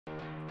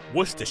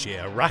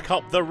Worcestershire rack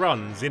up the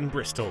runs in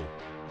Bristol.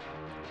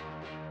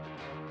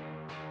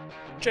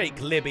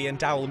 Jake Libby and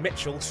Darrell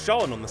Mitchell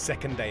shone on the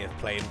second day of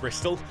play in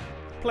Bristol.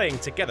 Playing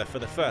together for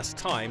the first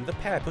time, the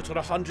pair put on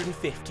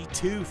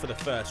 152 for the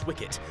first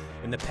wicket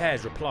in the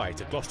pair's reply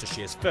to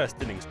Gloucestershire's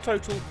first innings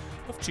total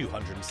of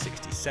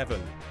 267.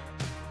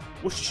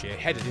 Worcestershire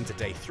headed into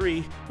day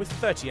 3 with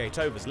 38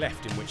 overs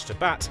left in which to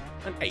bat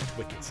and 8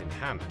 wickets in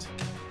hand.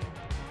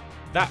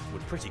 That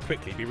would pretty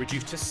quickly be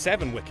reduced to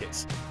 7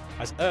 wickets,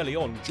 as early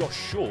on Josh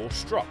Shaw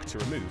struck to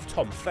remove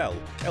Tom Fell,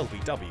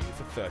 LBW,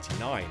 for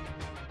 39.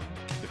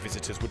 The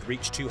visitors would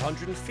reach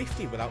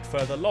 250 without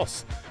further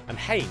loss, and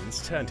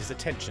Haynes turned his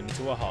attention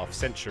to a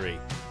half-century.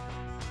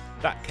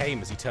 That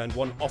came as he turned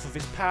one off of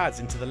his pads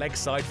into the leg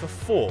side for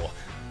 4,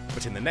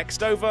 but in the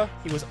next over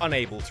he was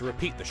unable to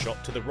repeat the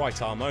shot to the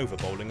right-arm over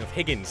bowling of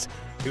Higgins,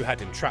 who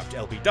had him trapped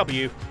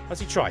LBW as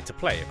he tried to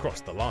play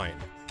across the line.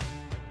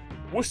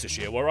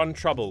 Worcestershire were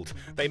untroubled.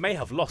 They may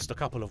have lost a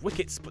couple of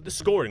wickets, but the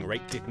scoring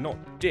rate did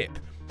not dip.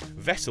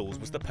 Vessels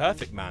was the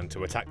perfect man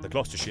to attack the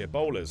Gloucestershire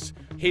bowlers.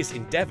 His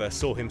endeavour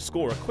saw him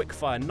score a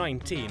quick-fire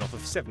 19 off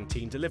of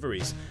 17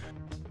 deliveries,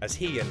 as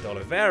he and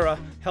Oliveira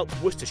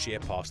helped Worcestershire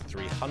past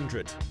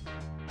 300.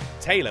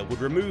 Taylor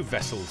would remove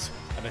Vessels.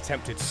 An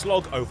attempted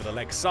slog over the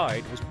leg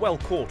side was well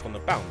caught on the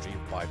boundary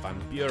by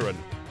Van Buren.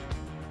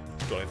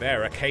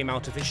 Oliveira came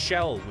out of his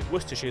shell with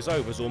Worcestershire's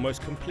overs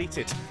almost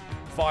completed,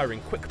 firing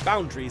quick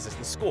boundaries as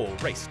the score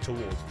raced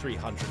towards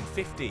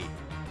 350.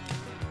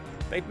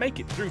 They'd make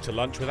it through to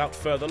lunch without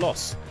further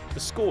loss, the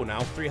score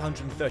now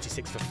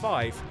 336 for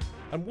 5,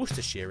 and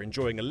Worcestershire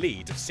enjoying a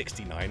lead of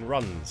 69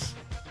 runs.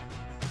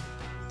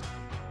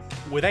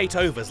 With 8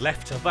 overs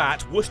left to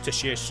bat,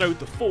 Worcestershire showed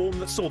the form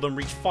that saw them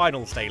reach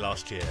finals day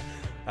last year,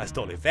 as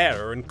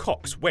Oliveira and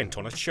Cox went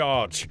on a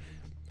charge.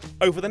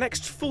 Over the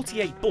next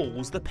 48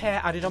 balls, the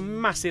pair added a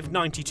massive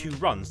 92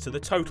 runs to the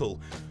total.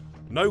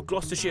 No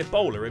Gloucestershire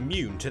bowler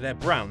immune to their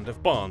brand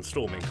of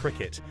barnstorming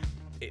cricket.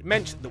 It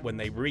meant that when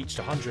they reached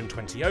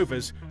 120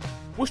 overs,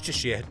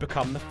 Worcestershire had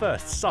become the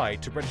first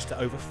side to register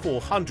over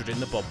 400 in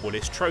the Bob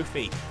Willis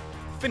Trophy,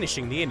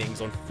 finishing the innings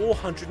on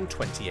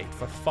 428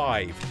 for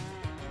 5.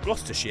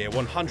 Gloucestershire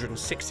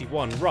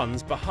 161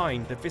 runs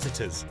behind the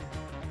visitors.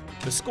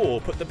 The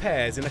score put the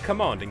pairs in a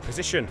commanding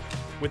position,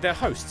 with their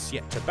hosts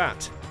yet to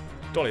bat.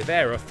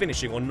 Oliveira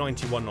finishing on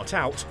 91 not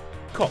out,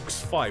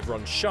 Cox 5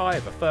 runs shy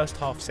of a first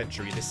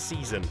half-century this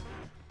season.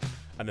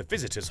 And the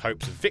visitors'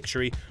 hopes of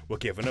victory were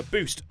given a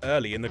boost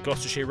early in the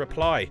Gloucestershire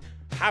reply.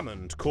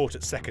 Hammond caught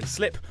at second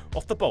slip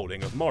off the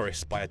bowling of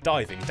Morris by a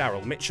diving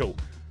Darrell Mitchell.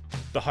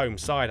 The home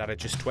side added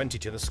just 20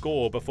 to the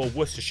score before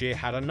Worcestershire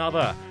had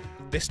another.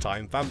 This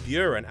time Van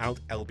Buren out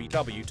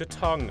LBW to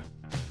Tongue.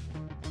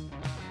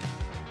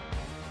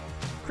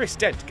 Chris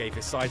Dent gave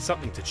his side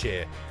something to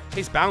cheer,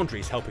 his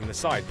boundaries helping the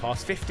side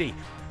past 50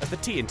 as the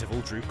tea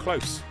interval drew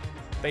close.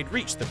 They'd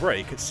reached the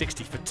break at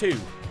 60 for 2,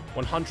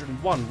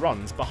 101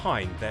 runs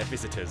behind their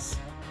visitors.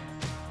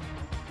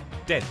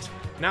 Dent,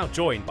 now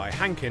joined by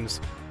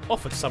Hankins,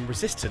 offered some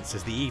resistance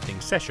as the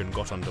evening session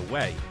got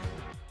underway.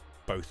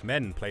 Both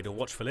men played a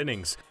watchful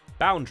innings,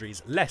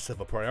 boundaries less of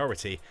a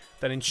priority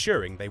than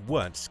ensuring they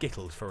weren't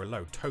skittled for a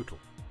low total.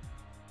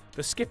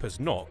 The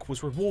skipper's knock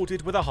was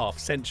rewarded with a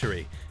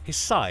half-century, his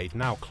side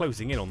now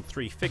closing in on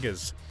 3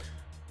 figures.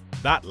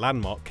 That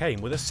landmark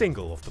came with a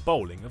single off the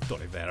bowling of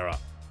Oliveira.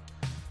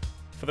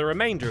 For the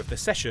remainder of the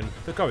session,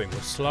 the going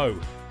was slow.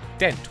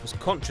 Dent was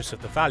conscious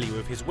of the value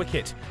of his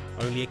wicket,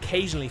 only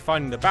occasionally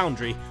finding the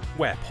boundary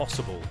where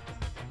possible.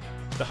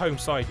 The home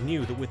side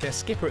knew that with their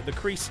skipper at the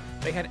crease,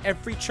 they had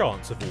every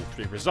chance of all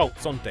 3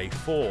 results on day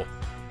 4.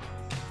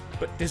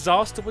 But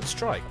disaster would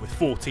strike with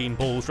 14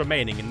 balls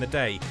remaining in the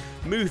day.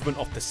 Movement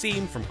off the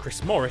seam from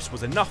Chris Morris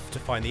was enough to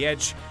find the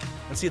edge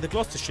and see the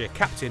Gloucestershire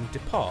captain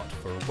depart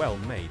for a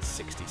well-made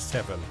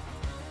 67.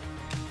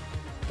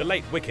 The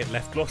late wicket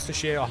left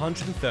Gloucestershire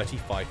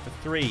 135 for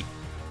 3.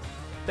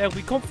 They'll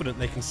be confident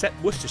they can set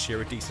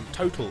Worcestershire a decent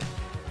total,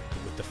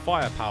 but with the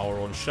firepower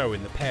on show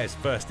in the pair's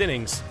first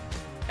innings,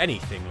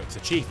 anything looks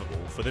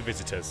achievable for the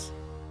visitors.